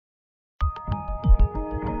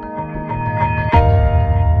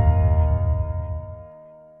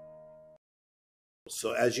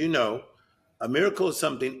So as you know, a miracle is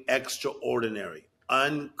something extraordinary,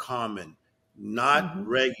 uncommon, not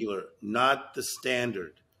regular, not the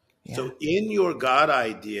standard. Yeah. So in your God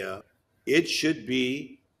idea, it should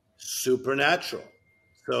be supernatural.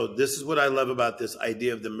 So this is what I love about this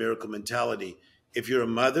idea of the miracle mentality. If you're a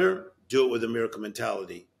mother, do it with a miracle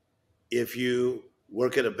mentality. If you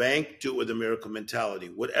work at a bank, do it with a miracle mentality.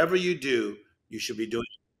 Whatever you do, you should be doing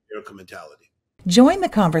it with a miracle mentality. Join the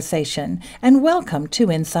conversation and welcome to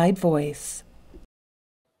Inside Voice.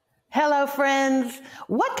 Hello, friends.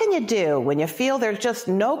 What can you do when you feel there's just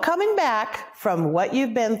no coming back from what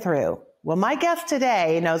you've been through? Well, my guest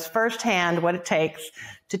today knows firsthand what it takes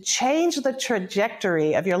to change the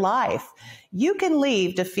trajectory of your life. You can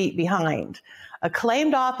leave defeat behind.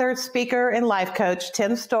 Acclaimed author, speaker, and life coach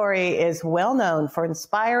Tim Storey is well known for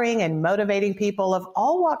inspiring and motivating people of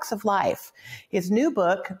all walks of life. His new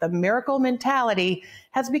book, The Miracle Mentality,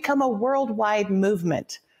 has become a worldwide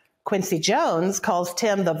movement. Quincy Jones calls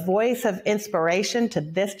Tim the voice of inspiration to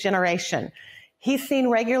this generation. He's seen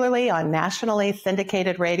regularly on nationally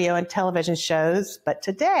syndicated radio and television shows, but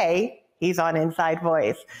today he's on Inside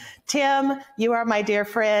Voice. Tim, you are my dear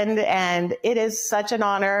friend, and it is such an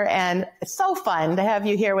honor and it's so fun to have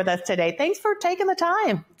you here with us today. Thanks for taking the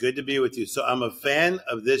time. Good to be with you. So I'm a fan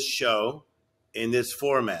of this show in this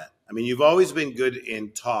format. I mean, you've always been good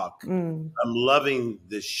in talk. I'm loving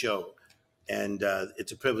this show, and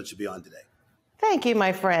it's a privilege to be on today. Thank you,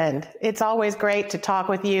 my friend. It's always great to talk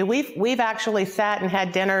with you. We've actually sat and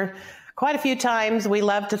had dinner quite a few times. We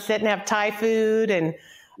love to sit and have Thai food, and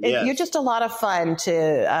Yes. you're just a lot of fun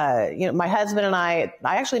to, my husband and I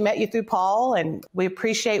actually met you through Paul, and we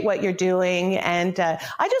appreciate what you're doing. And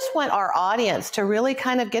I just want our audience to really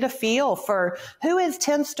kind of get a feel for who is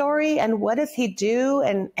Tim Storey and what does he do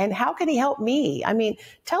and how can he help me? I mean,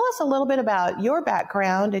 tell us a little bit about your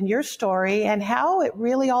background and your story and how it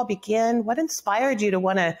really all began. What inspired you to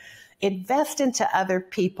want to invest into other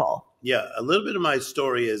people? Yeah, a little bit of my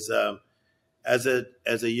story is as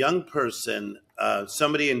a young person,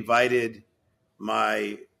 somebody invited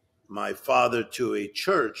my father to a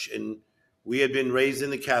church, and we had been raised in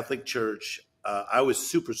the Catholic Church. I was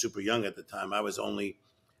super young at the time. I was only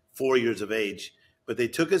 4 years of age, but they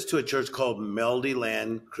took us to a church called Melody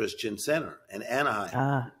Christian Center in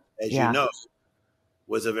Anaheim, as you know,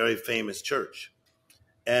 was a very famous church.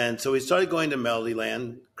 And so we started going to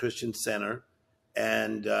Melody Christian Center.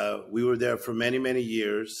 And we were there for many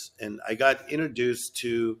years. And I got introduced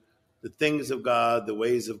to the things of God, the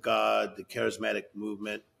ways of God, the charismatic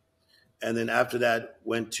movement. And then after that,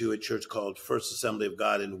 went to a church called First Assembly of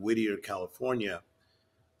God in Whittier, California.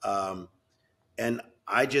 And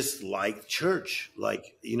I just liked church.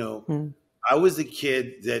 Like, I was the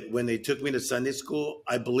kid that when they took me to Sunday school,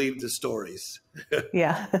 I believed the stories.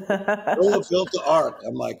 Yeah. Noah built the ark.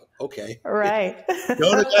 I'm like, okay. Right.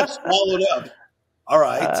 Jonah got swallowed up. All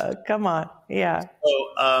right. Come on. Yeah.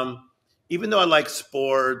 So even though I liked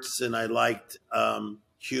sports and I liked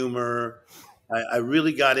humor, I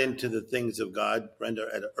really got into the things of God, Brenda,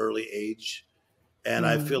 at an early age. And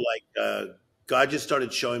I feel like God just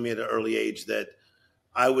started showing me at an early age that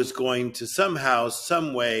I was going to somehow,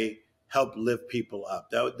 some way help lift people up.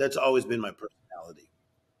 That's always been my personality.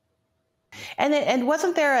 And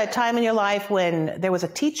wasn't there a time in your life when there was a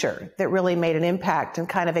teacher that really made an impact and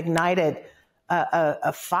kind of ignited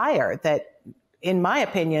a fire that, in my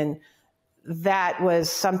opinion, that was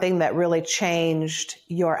something that really changed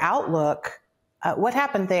your outlook? What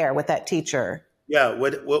happened there with that teacher? Yeah,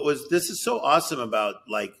 this is so awesome about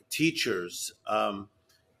like teachers.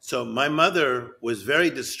 So my mother was very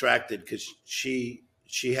distracted because she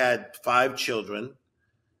had 5 children,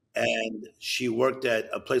 and she worked at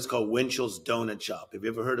a place called Winchell's Donut Shop. Have you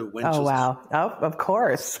ever heard of Winchell's? Oh, wow. Oh, of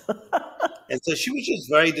course. And so she was just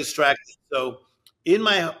very distracted. So in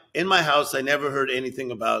my house, I never heard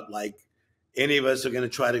anything about like any of us are going to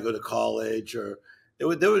try to go to college, or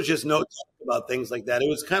there was just no talk about things like that. It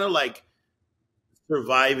was kind of like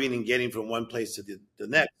surviving and getting from one place to the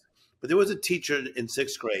next. But there was a teacher in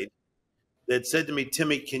 6th grade that said to me,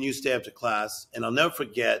 "Timmy, can you stay after class?" And I'll never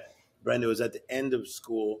forget, Brenda, was at the end of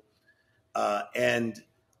school, and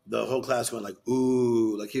the whole class went like,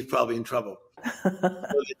 ooh, like he's probably in trouble. So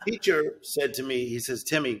the teacher said to me, he says,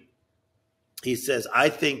 "Timmy," he says, "I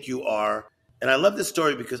think you are," and I love this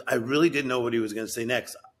story because I really didn't know what he was going to say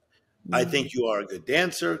next. "I think you are a good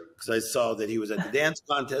dancer," because I saw that he was at the dance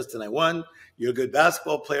contest and I won. "You're a good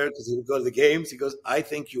basketball player," because he would go to the games. He goes, "I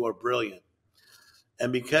think you are brilliant.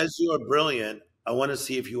 And because you are brilliant, I want to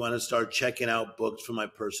see if you want to start checking out books from my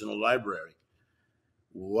personal library."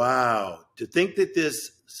 Wow. To think that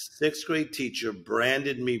this 6th grade teacher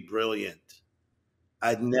branded me brilliant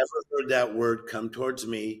I'd never heard that word come towards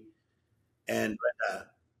me. And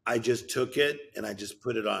I just took it and I just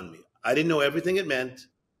put it on me. I didn't know everything it meant,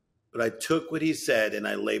 but I took what he said and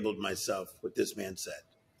I labeled myself what this man said.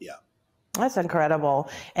 Yeah. That's incredible.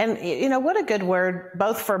 And, what a good word,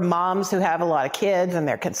 both for moms who have a lot of kids and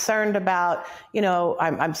they're concerned about,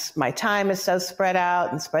 my time is so spread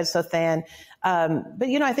out and spread so thin. But,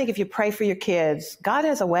 I think if you pray for your kids, God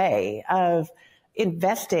has a way of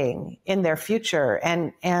investing in their future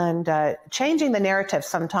and changing the narrative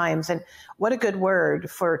sometimes. And what a good word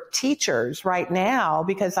for teachers right now,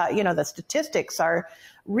 because, the statistics are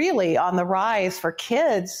really on the rise for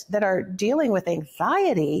kids that are dealing with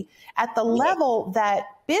anxiety at the level that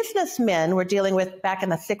businessmen were dealing with back in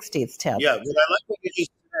the 60s, Tim. Yeah, but I like what you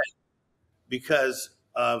just said, because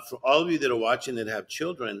for all of you that are watching that have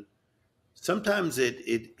children, sometimes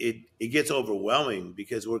it gets overwhelming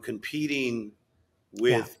because we're competing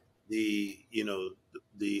with the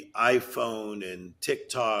iPhone and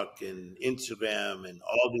TikTok and Instagram and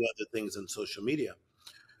all the other things on social media.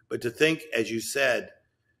 But to think, as you said,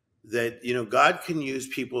 that God can use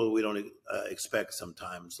people we don't expect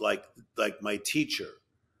sometimes, like my teacher,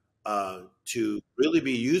 to really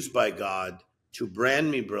be used by God to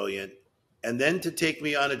brand me brilliant, and then to take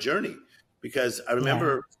me on a journey. Because I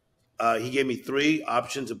remember he gave me 3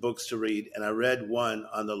 options of books to read, and I read one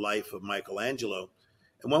on the life of Michelangelo.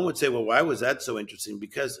 And one would say, well, why was that so interesting?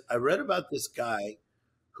 Because I read about this guy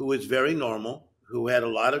who was very normal, who had a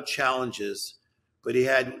lot of challenges, but he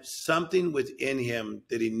had something within him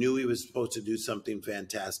that he knew he was supposed to do something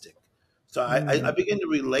fantastic. So I begin to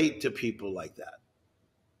relate to people like that.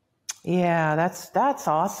 Yeah, that's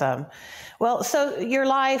awesome. Well, so your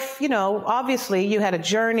life, obviously you had a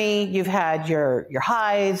journey, you've had your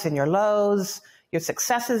highs and your lows, your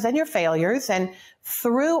successes and your failures. And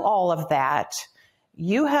through all of that,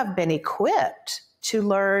 you have been equipped to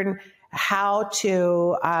learn how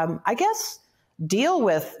to, deal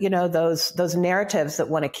with, those narratives that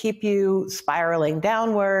want to keep you spiraling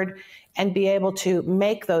downward, and be able to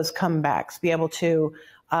make those comebacks, be able to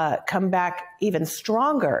come back even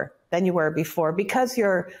stronger than you were before, because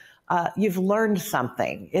you've learned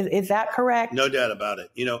something. Is that correct? No doubt about it.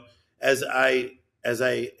 As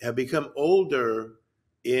I have become older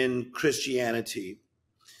in Christianity,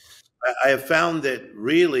 I have found that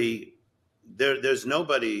really there's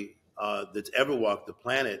nobody that's ever walked the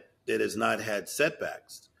planet that has not had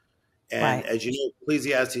setbacks. And as you know,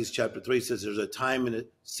 Ecclesiastes chapter 3 says there's a time and a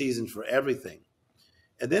season for everything.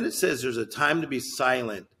 And then it says there's a time to be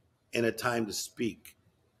silent and a time to speak,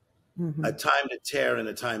 a time to tear and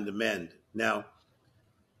a time to mend. Now,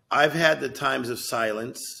 I've had the times of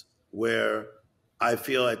silence where I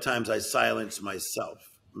feel at times I silence myself,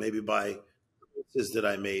 maybe by choices that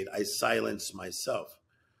I made, I silenced myself.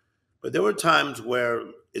 But there were times where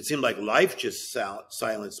it seemed like life just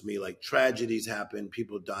silenced me, like tragedies happened,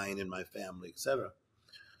 people dying in my family, etc.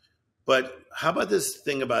 But how about this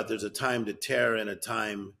thing about there's a time to tear and a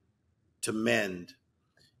time to mend?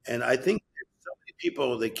 And I think so many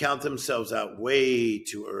people, they count themselves out way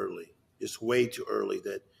too early, just way too early,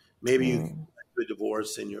 that maybe you went through a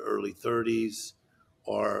divorce in your early 30s,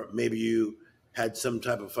 or maybe you had some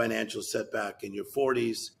type of financial setback in your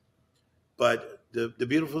 40s. But the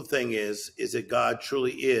beautiful thing is that God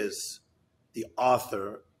truly is the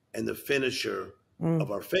author and the finisher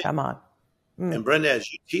of our faith. Come on. And Brenda,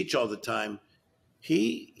 as you teach all the time,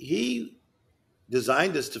 he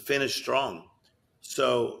designed us to finish strong.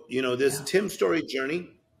 So, this Tim Storey journey,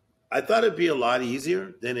 I thought it'd be a lot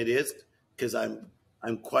easier than it is, because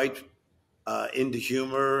I'm quite into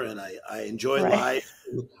humor and I enjoy life.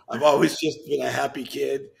 I've always just been a happy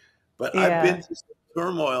kid, but I've been through some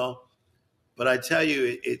turmoil. But I tell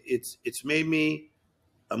you, it's made me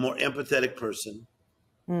a more empathetic person.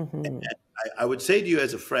 And I would say to you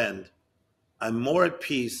as a friend, I'm more at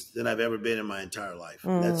peace than I've ever been in my entire life.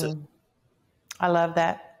 That's it. I love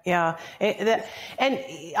that. Yeah. And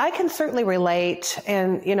I can certainly relate.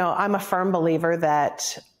 And, I'm a firm believer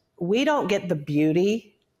that we don't get the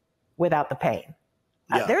beauty without the pain.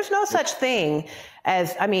 Yeah. There's no such thing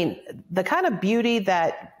as, the kind of beauty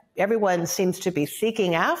that everyone seems to be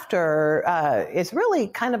seeking after is really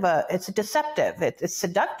kind of it's deceptive. It's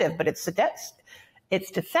seductive, but it's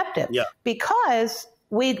deceptive. Yeah. Because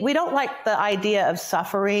we don't like the idea of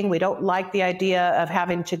suffering. We don't like the idea of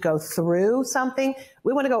having to go through something.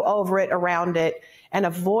 We want to go over it, around it, and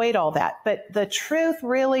avoid all that. But the truth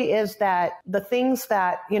really is that the things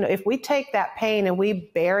that, if we take that pain and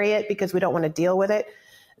we bury it because we don't want to deal with it,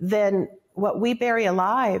 then what we bury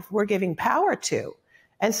alive, we're giving power to.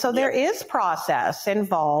 And so there is process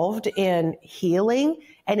involved in healing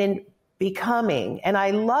and in becoming. And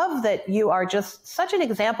I love that you are just such an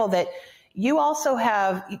example that you also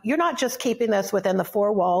you're not just keeping this within the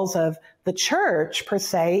four walls of the church per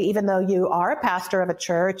se, even though you are a pastor of a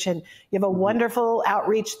church and you have a wonderful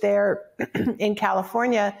outreach there in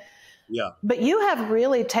California. Yeah. But you have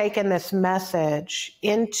really taken this message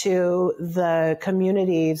into the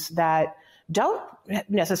communities that don't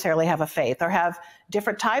necessarily have a faith or have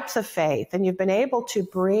different types of faith. And you've been able to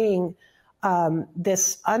bring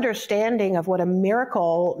this understanding of what a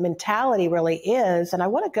miracle mentality really is. And I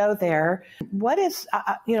want to go there. What is,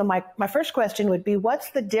 my first question would be, what's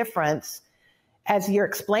the difference as you're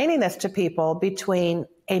explaining this to people between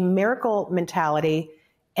a miracle mentality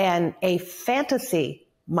and a fantasy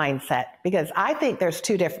mindset? Because I think they're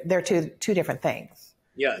two different things.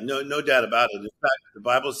 Yeah, no doubt about it. In fact, the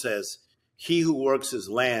Bible says, he who works his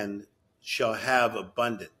land shall have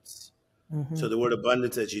abundance. Mm-hmm. So the word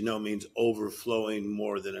abundance, as you know, means overflowing,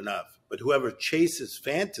 more than enough. But whoever chases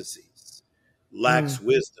fantasies lacks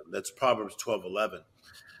wisdom. That's Proverbs 12:11.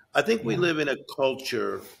 I think we live in a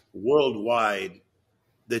culture worldwide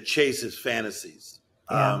that chases fantasies.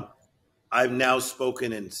 Yeah. I've now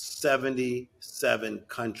spoken in 77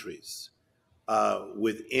 countries.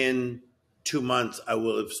 Within 2 months, I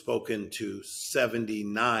will have spoken to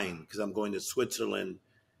 79 because I'm going to Switzerland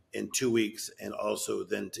in 2 weeks and also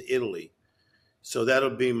then to Italy. So that'll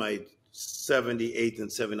be my 78th and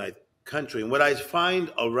 79th country. And what I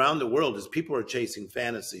find around the world is people are chasing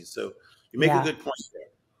fantasies. So you make a good point there.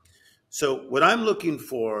 So what I'm looking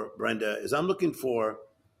for, Brenda, is I'm looking for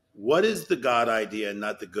what is the God idea and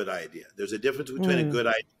not the good idea. There's a difference between a good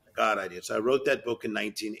idea and a God idea. So I wrote that book in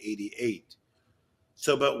 1988.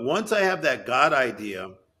 So, but once I have that God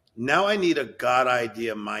idea, now I need a God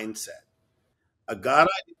idea mindset. A God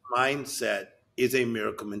idea mindset is a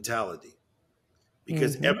miracle mentality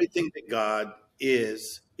because everything that God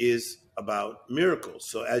is about miracles.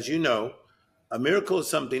 So as you know, a miracle is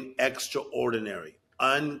something extraordinary,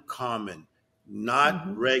 uncommon,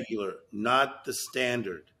 not regular, not the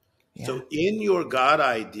standard. Yeah. So in your God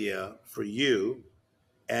idea for you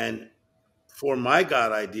and for my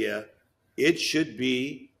God idea, it should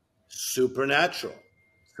be supernatural.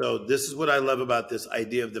 So this is what I love about this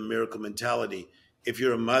idea of the miracle mentality. If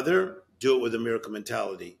you're a mother, do it with a miracle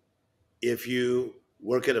mentality. If you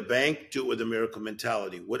work at a bank, do it with a miracle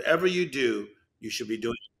mentality. Whatever you do, you should be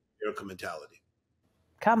doing a miracle mentality.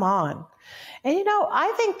 Come on. And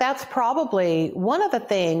I think that's probably one of the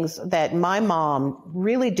things that my mom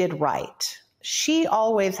really did right. She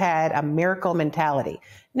always had a miracle mentality.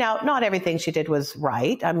 Now, not everything she did was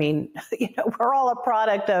right. I mean, we're all a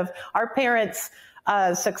product of our parents'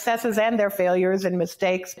 successes and their failures and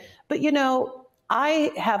mistakes. But,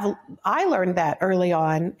 I learned that early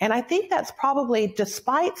on. And I think that's probably,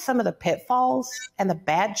 despite some of the pitfalls and the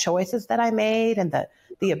bad choices that I made and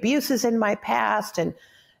the abuses in my past and,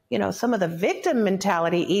 some of the victim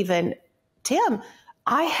mentality even, Tim,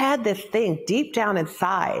 I had this thing deep down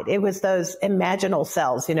inside. It was those imaginal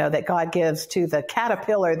cells, that God gives to the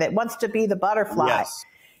caterpillar that wants to be the butterfly. Yes.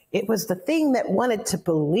 It was the thing that wanted to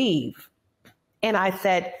believe. And I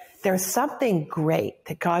said, there's something great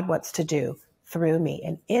that God wants to do through me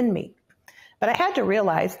and in me. But I had to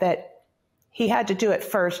realize that he had to do it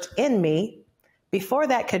first in me before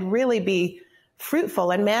that could really be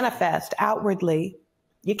fruitful and manifest outwardly.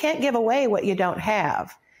 You can't give away what you don't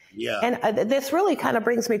have. Yeah. And this really kind of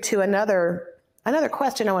brings me to another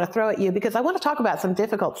question I want to throw at you, because I want to talk about some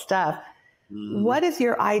difficult stuff. What is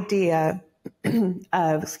your idea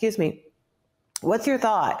of, what's your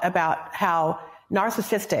thought about how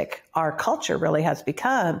narcissistic our culture really has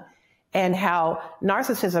become and how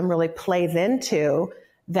narcissism really plays into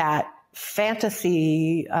that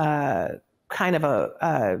fantasy kind of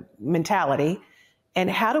a mentality? And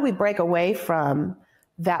how do we break away from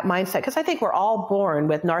that mindset? Because I think we're all born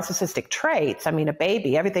with narcissistic traits. I mean, a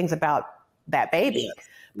baby, everything's about that baby. Yes.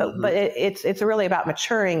 But it's really about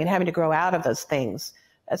maturing and having to grow out of those things.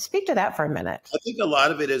 Speak to that for a minute. I think a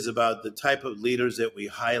lot of it is about the type of leaders that we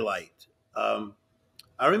highlight.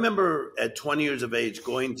 I remember at 20 years of age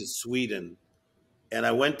going to Sweden, and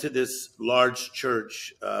I went to this large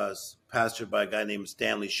church pastored by a guy named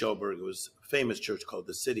Stanley Schoberg. It was a famous church called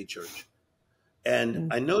the City Church.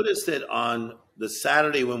 And I noticed that on the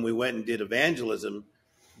Saturday when we went and did evangelism,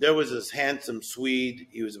 there was this handsome Swede.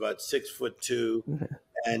 He was about 6'2",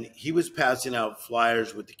 and he was passing out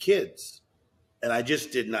flyers with the kids. And I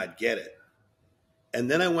just did not get it. And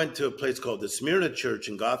then I went to a place called the Smyrna Church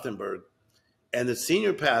in Gothenburg, and the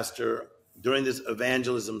senior pastor, during this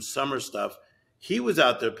evangelism summer stuff, he was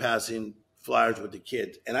out there passing flyers with the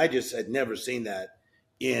kids. And I just had never seen that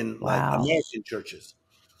in like American churches.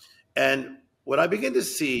 And what I begin to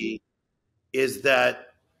see is that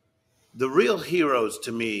the real heroes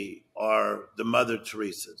to me are the Mother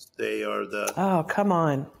Teresa's. They are Oh, come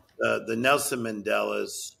on. the Nelson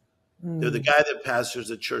Mandelas. They're the Mm, guy that pastors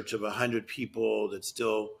a church of 100 people that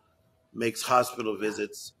still makes hospital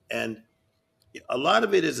visits. And a lot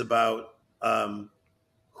of it is about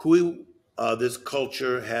who this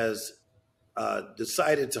culture has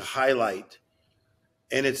decided to highlight.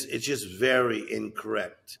 And it's just very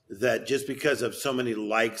incorrect that just because of so many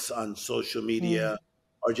likes on social mm, media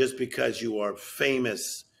or just because you are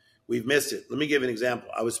famous, we've missed it. Let me give you an example.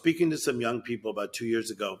 I was speaking to some young people about 2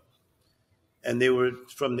 years ago, and they were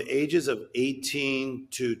from the ages of 18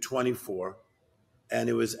 to 24, and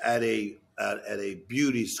it was at a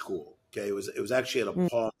beauty school. Okay, it was actually at a mm.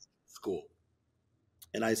 palm school,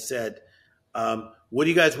 and I said, "What do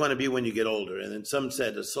you guys want to be when you get older?" And then some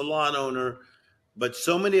said a salon owner, but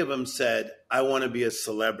so many of them said, "I want to be a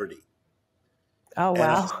celebrity." Oh, And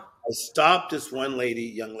wow. I stopped this one lady,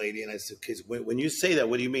 young lady, and I said, "Kids, when you say that,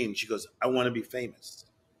 what do you mean?" She goes, "I want to be famous,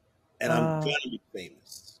 and I'm Uh, gonna be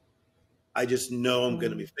famous. I just know I'm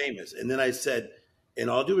going to be mm, famous." And then I said, "In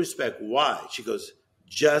all due respect, why?" She goes,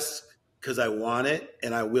 "Just because I want it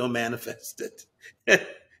and I will manifest it."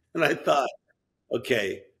 And I thought,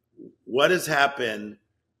 okay, what has happened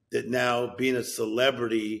that now being a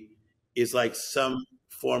celebrity is like some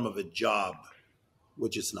form of a job,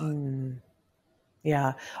 which it's not. mm.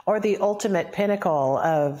 Yeah. Or the ultimate pinnacle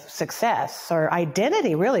of success or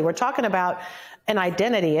identity, really. We're talking about an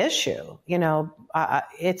identity issue.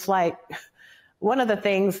 It's like one of the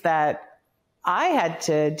things that I had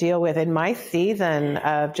to deal with in my season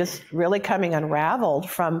of just really coming unraveled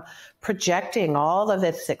from projecting all of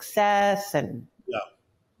this success and Yeah.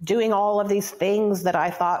 doing all of these things that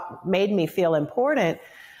I thought made me feel important.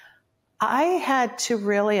 I had to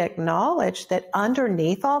really acknowledge that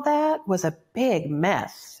underneath all that was a big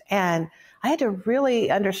mess. And I had to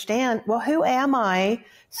really understand, well, who am I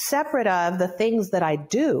separate of the things that I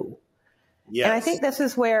do? And I Yes. think this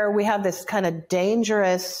is where we have this kind of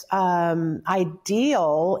dangerous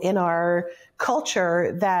ideal in our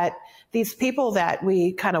culture that these people that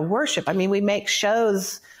we kind of worship, I mean, we make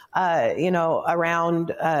shows,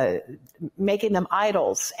 around making them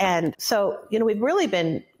idols. And so, we've really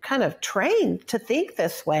been kind of trained to think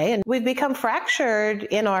this way, and we've become fractured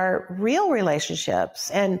in our real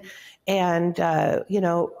relationships. And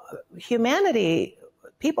humanity,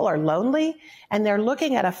 people are lonely and they're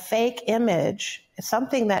looking at a fake image,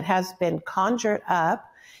 something that has been conjured up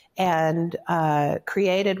and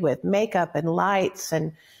created with makeup and lights.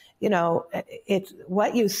 And, it's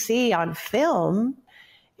what you see on film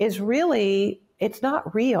is really, it's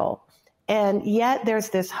not real. And yet there's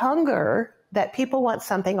this hunger that people want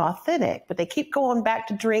something authentic, but they keep going back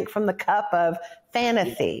to drink from the cup of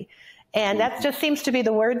fantasy. And that just seems to be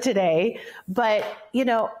the word today. But,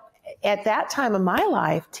 at that time of my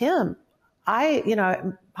life, Tim, I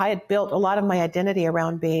had built a lot of my identity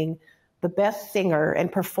around being the best singer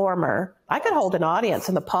and performer. I could hold an audience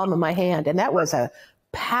in the palm of my hand, and that was a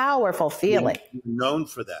powerful You're feeling. known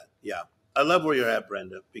for that. Yeah. I love where you're at,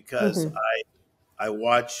 Brenda, because Mm-hmm. I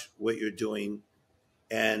watch what you're doing,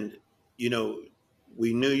 and you know,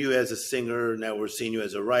 we knew you as a singer. Now we're seeing you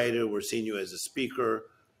as a writer. We're seeing you as a speaker.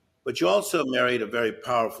 But you also married a very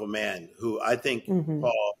powerful man who I think, Mm-hmm.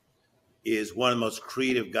 Paul, is one of the most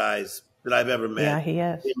creative guys that I've ever Yeah, met he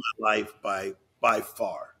in is. my life by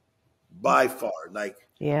far, by far. Like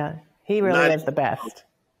Yeah, he really not is the best.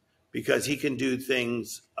 because he can do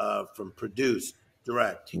things from produce,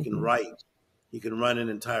 direct. He can Mm-hmm. write. He can run an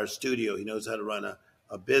entire studio. He knows how to run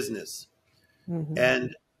a business. Mm-hmm.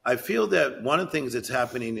 And I feel that one of the things that's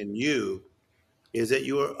happening in you is that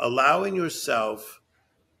you are allowing yourself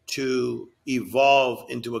to evolve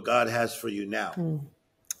into what God has for you now. Mm.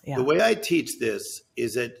 The Yeah. way I teach this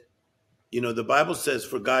is that, the Bible says,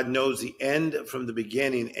 for God knows the end from the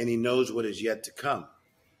beginning and he knows what is yet to come.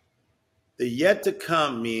 The yet to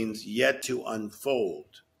come means yet to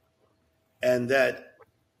unfold. And that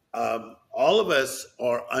all of us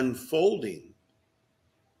are unfolding.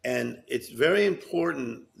 And it's very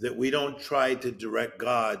important that we don't try to direct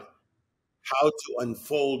God how to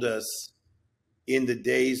unfold us in the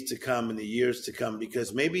days to come, in the years to come,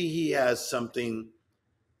 because maybe he has something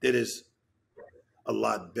that is a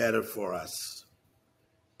lot better for us.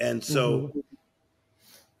 And Mm-hmm. so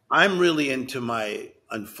I'm really into my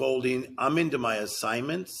unfolding. I'm into my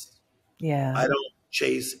assignments. Yeah. I don't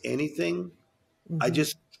chase anything. I Mm-hmm.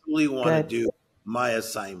 just truly want to Good. do my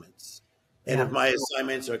assignments. And if Yeah. my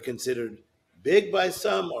assignments are considered big by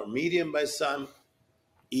some or medium by some,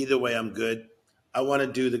 either way, I'm good. I want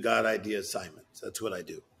to do the God idea assignments. That's what I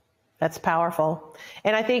do. That's powerful.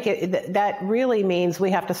 And I think that really means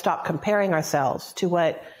we have to stop comparing ourselves to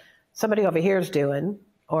what somebody over here is doing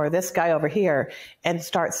or this guy over here and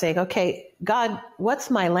start saying, okay, God, what's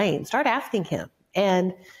my lane? Start asking him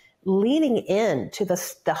and leaning into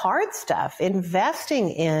the hard stuff, investing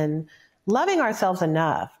in loving ourselves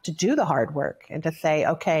enough to do the hard work and to say,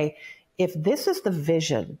 okay, if this is the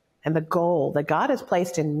vision and the goal that God has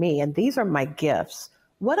placed in me, and these are my gifts,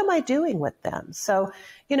 what am I doing with them? So,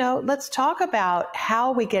 let's talk about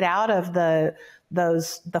how we get out of the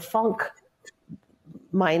funk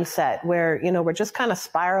mindset where, we're just kind of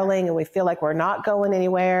spiraling and we feel like we're not going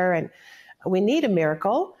anywhere and we need a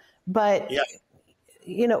miracle. But, Yeah.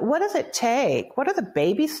 What does it take? What are the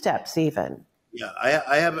baby steps even? Yeah,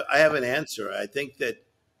 I have an answer. I think that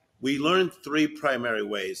we learn three primary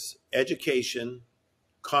ways: education,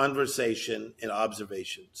 conversation, and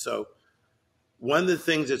observation. So one of the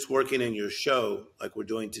things that's working in your show, like we're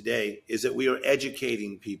doing today, is that we are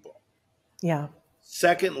educating people. Yeah.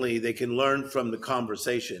 Secondly, they can learn from the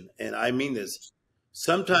conversation. And I mean this.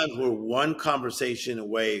 Sometimes we're one conversation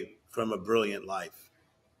away from a brilliant life.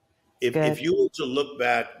 If you were to look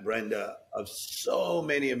back, Brenda, of so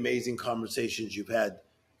many amazing conversations you've had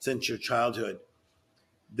since your childhood,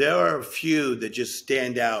 there are a few that just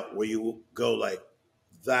stand out where you go like,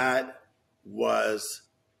 that was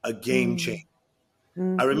a game changer.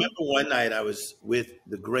 I remember one night I was with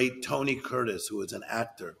the great Tony Curtis, who was an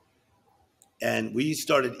actor, and we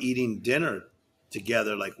started eating dinner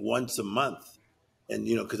together like once a month. And,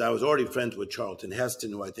 because I was already friends with Charlton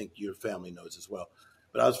Heston, who I think your family knows as well.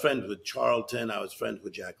 But I was friends with Charlton. I was friends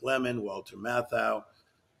with Jack Lemmon, Walter Matthau.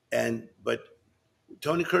 But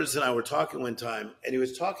Tony Curtis and I were talking one time, and he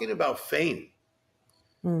was talking about fame.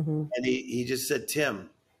 And he just said, Tim,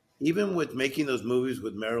 even with making those movies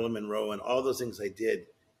with Marilyn Monroe and all those things I did,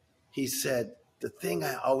 he said, the thing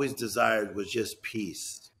I always desired was just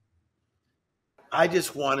peace. I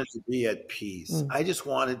just wanted to be at peace. I just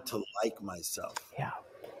wanted to like myself. Yeah.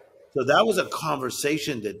 So that was a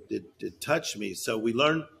conversation that touched me. So we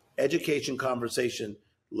learned education, conversation.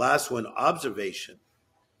 Last one, observation.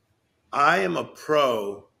 I am a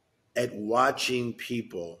pro at watching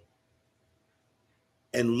people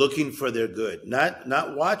and looking for their good,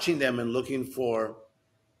 not watching them and looking for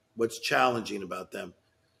what's challenging about them.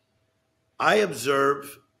 I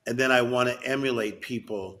observe, and then I want to emulate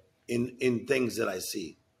people in things that I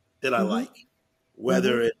see that I like,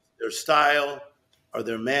 whether it's their style or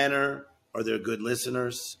their manner or they're good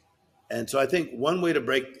listeners. And so I think one way to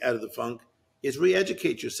break out of the funk is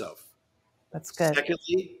re-educate yourself. That's good.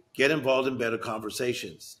 Secondly, get involved in better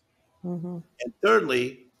conversations. And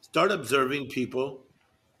thirdly, start observing people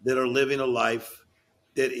that are living a life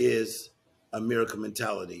that is a miracle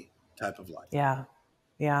mentality type of life. Yeah.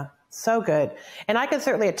 Yeah. So good. And I can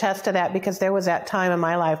certainly attest to that because there was that time in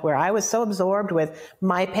my life where I was so absorbed with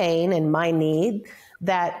my pain and my need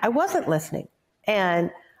that I wasn't listening.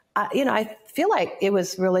 And, I feel like it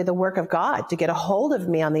was really the work of God to get a hold of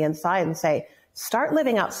me on the inside and say, start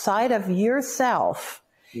living outside of yourself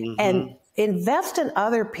and invest in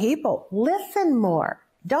other people. Listen more.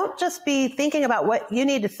 Don't just be thinking about what you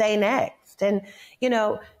need to say next. And,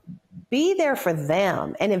 be there for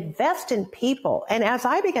them and invest in people. And as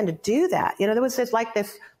I began to do that, there was this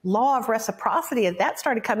law of reciprocity, and that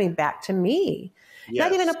started coming back to me. Yes.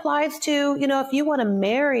 That even applies to, if you want to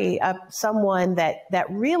marry someone that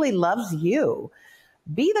really loves you,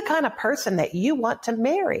 be the kind of person that you want to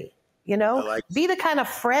marry, be the kind of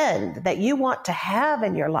friend that you want to have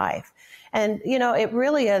in your life. And, it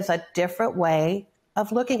really is a different way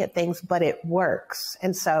of looking at things, but it works.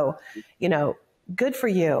 And so, good for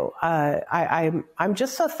you. I'm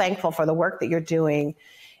just so thankful for the work that you're doing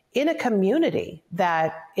in a community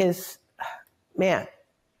that is, man,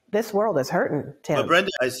 this world is hurting, Tim. But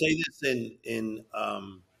Brenda, I say this in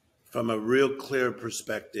from a real clear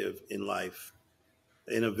perspective in life,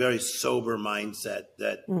 in a very sober mindset.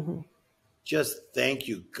 That just thank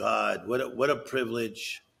you, God. What a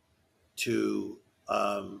privilege to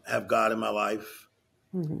have God in my life.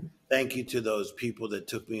 Thank you to those people that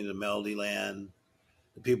took me to Melody Land,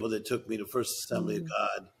 the people that took me to First Assembly of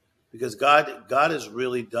God, because God has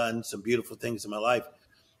really done some beautiful things in my life.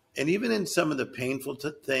 And even in some of the painful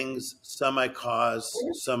things, some I caused,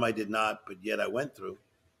 some I did not, but yet I went through.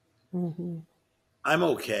 I'm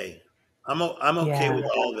okay. I'm okay with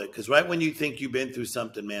all of it. Because right when you think you've been through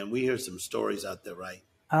something, man, we hear some stories out there, right?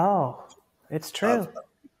 Oh, it's true. Of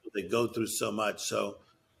people that go through so much. So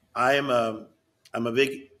I'm a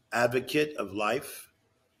big advocate of life.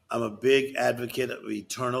 I'm a big advocate of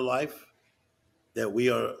eternal life. That we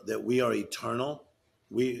are eternal.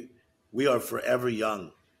 We are forever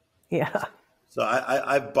young. Yeah. So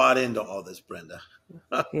I've bought into all this, Brenda.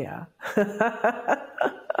 Yeah.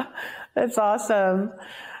 That's awesome.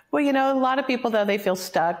 Well, a lot of people, though, they feel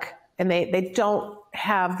stuck and they don't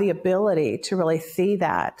have the ability to really see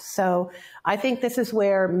that. So I think this is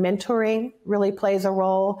where mentoring really plays a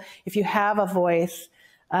role. If you have a voice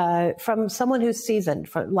from someone who's seasoned,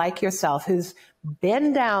 like yourself, who's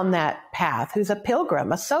been down that path, who's a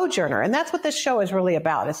pilgrim, a sojourner. And that's what this show is really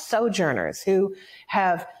about, is sojourners who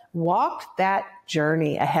have walked that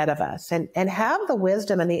journey ahead of us and have the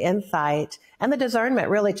wisdom and the insight and the discernment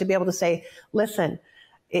really to be able to say, listen,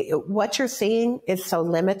 what you're seeing is so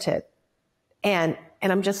limited. And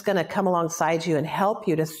I'm just going to come alongside you and help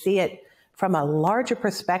you to see it from a larger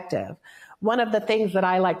perspective. One of the things that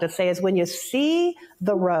I like to say is when you see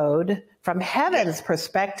the road from heaven's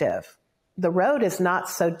perspective, the road is not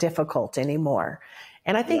so difficult anymore.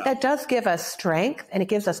 And I think that does give us strength and it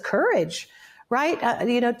gives us courage, right?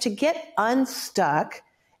 To get unstuck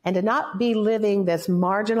and to not be living this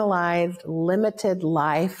marginalized, limited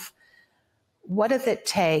life. What does it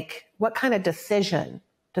take? What kind of decision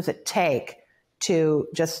does it take to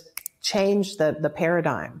just change the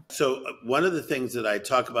paradigm? So one of the things that I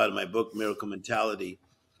talk about in my book, Miracle Mentality,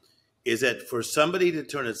 is that for somebody to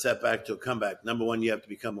turn a setback to a comeback, number one, you have to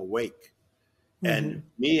become awake. And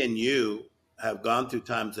me and you have gone through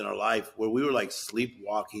times in our life where we were like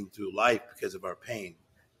sleepwalking through life because of our pain.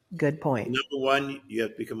 Good point. Number one, you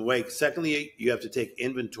have to become awake. Secondly, you have to take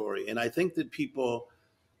inventory. And I think that people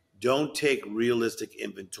don't take realistic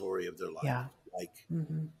inventory of their life. Yeah.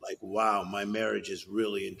 Like, wow, my marriage is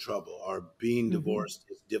really in trouble, or being divorced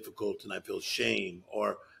is difficult and I feel shame,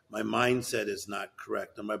 or my mindset is not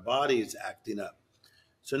correct, or my body is acting up.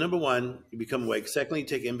 So number one, you become awake. Secondly, you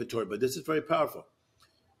take inventory, but this is very powerful.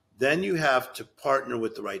 Then you have to partner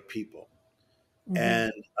with the right people.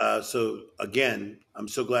 And so again, I'm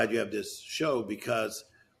so glad you have this show because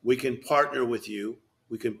we can partner with you.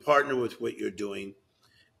 We can partner with what you're doing.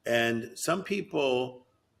 And some people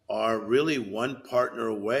are really one partner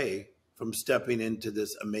away from stepping into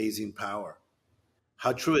this amazing power.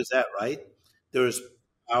 How true is that, right? There's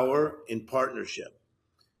power in partnership.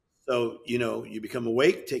 So, you become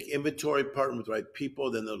awake, take inventory, partner with the right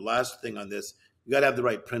people. Then the last thing on this, you got to have the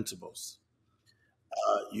right principles.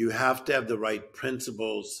 You have to have the right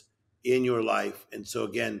principles in your life. And so,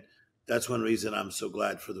 again, that's one reason I'm so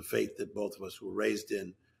glad for the faith that both of us were raised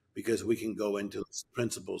in, because we can go into the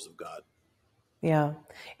principles of God. Yeah,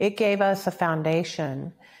 it gave us a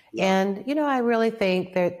foundation. Yeah. And, I really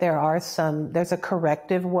think that there's a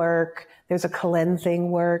corrective work, there's a cleansing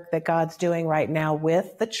work that God's doing right now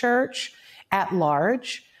with the church at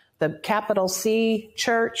large, the capital C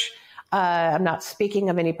church. I'm not speaking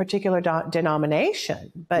of any particular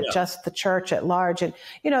denomination, but just the church at large. And,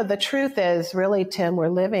 the truth is really, Tim, we're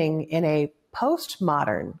living in a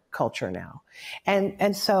postmodern culture now.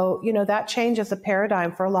 And so, that changes the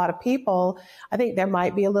paradigm for a lot of people. I think there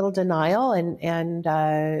might be a little denial and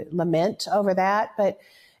lament over that, but,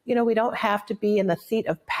 we don't have to be in the seat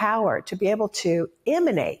of power to be able to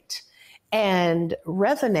emanate and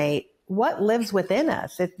resonate what lives within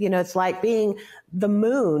us. It's like being the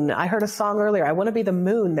moon. I heard a song earlier. I want to be the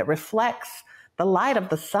moon that reflects the light of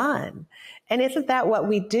the sun. And isn't that what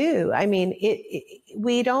we do? I mean,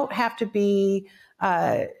 we don't have to be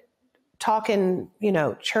talking,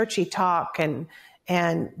 churchy talk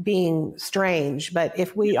and being strange. But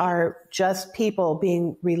if we are just people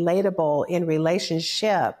being relatable in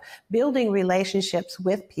relationship, building relationships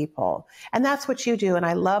with people, and that's what you do. And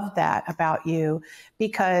I love that about you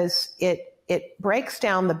because it breaks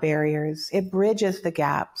down the barriers, it bridges the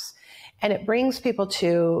gaps, and it brings people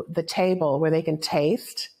to the table where they can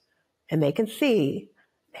taste and they can see,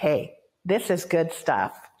 hey, this is good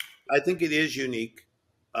stuff. I think it is unique.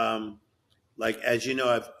 As you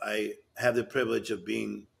know, I have the privilege of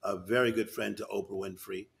being a very good friend to Oprah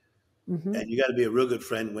Winfrey. And you got to be a real good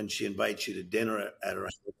friend when she invites you to dinner at her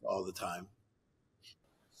house all the time.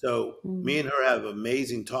 So me and her have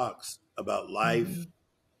amazing talks about life,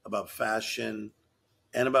 about fashion,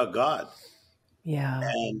 and about God. Yeah.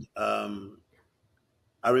 And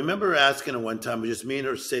I remember asking her one time, just me and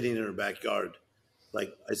her sitting in her backyard.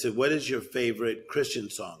 Like I said, what is your favorite Christian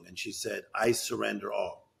song? And she said, I Surrender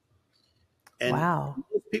All. And wow.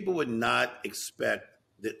 People would not expect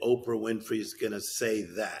that Oprah Winfrey is going to say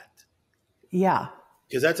that. Yeah.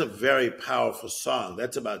 Because that's a very powerful song.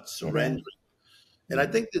 That's about surrendering. And I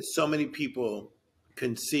think that so many people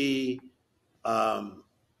can see some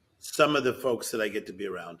of the folks that I get to be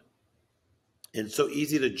around. And it's so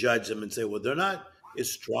easy to judge them and say, well, they're not as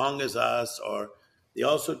strong as us, or they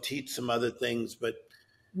also teach some other things. But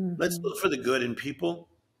let's look for the good in people.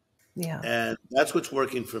 Yeah. And that's what's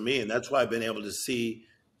working for me. And that's why I've been able to see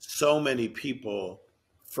so many people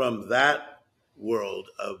from that world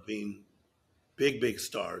of being big, big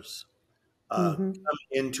stars Hmm. come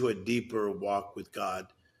into a deeper walk with God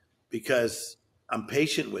because I'm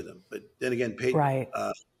patient with them. But then again, Right.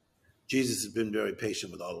 Jesus has been very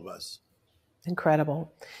patient with all of us.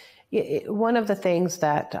 Incredible. One of the things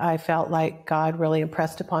that I felt like God really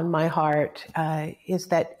impressed upon my heart is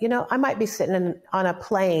that, I might be sitting on a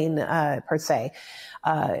plane, per se,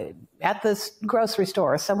 at this grocery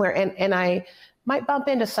store or somewhere, and I might bump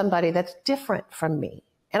into somebody that's different from me.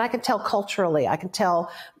 And I can tell culturally, I can tell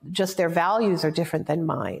just their values are different than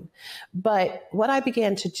mine. But what I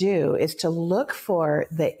began to do is to look for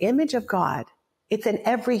the image of God. It's in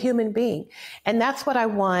every human being. And that's what I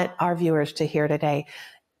want our viewers to hear today.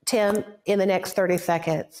 Tim, in the next 30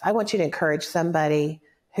 seconds, I want you to encourage somebody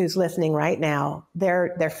who's listening right now.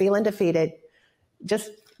 They're feeling defeated. Just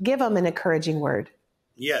give them an encouraging word.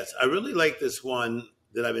 Yes, I really like this one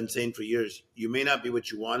that I've been saying for years. You may not be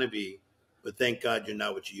what you want to be, but thank God you're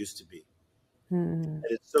not what you used to be. Hmm. And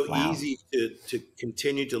it's so Wow. easy to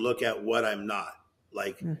continue to look at what I'm not.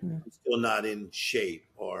 Like Hmm. I'm still not in shape,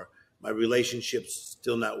 or my relationship's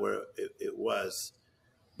still not where it was.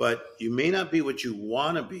 But you may not be what you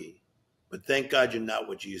want to be, but thank God you're not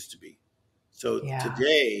what you used to be. So Yeah,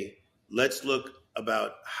 today, let's look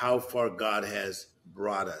about how far God has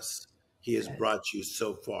brought us. He has good. brought you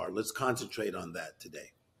so far. Let's concentrate on that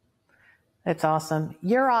today. That's awesome.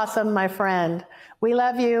 You're awesome, my friend. We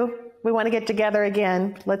love you. We want to get together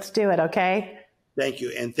again. Let's do it, okay? Thank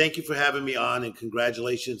you. And thank you for having me on, and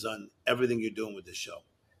congratulations on everything you're doing with this show.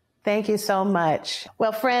 Thank you so much.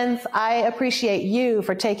 Well, friends, I appreciate you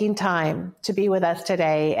for taking time to be with us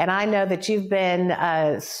today. And I know that you've been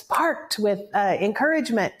sparked with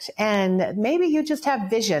encouragement, and maybe you just have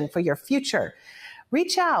vision for your future.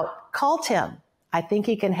 Reach out, call Tim. I think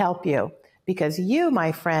he can help you because you,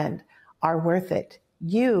 my friend, are worth it.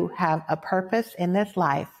 You have a purpose in this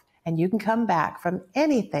life, and you can come back from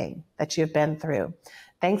anything that you've been through.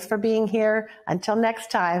 Thanks for being here. Until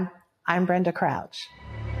next time, I'm Brenda Crouch.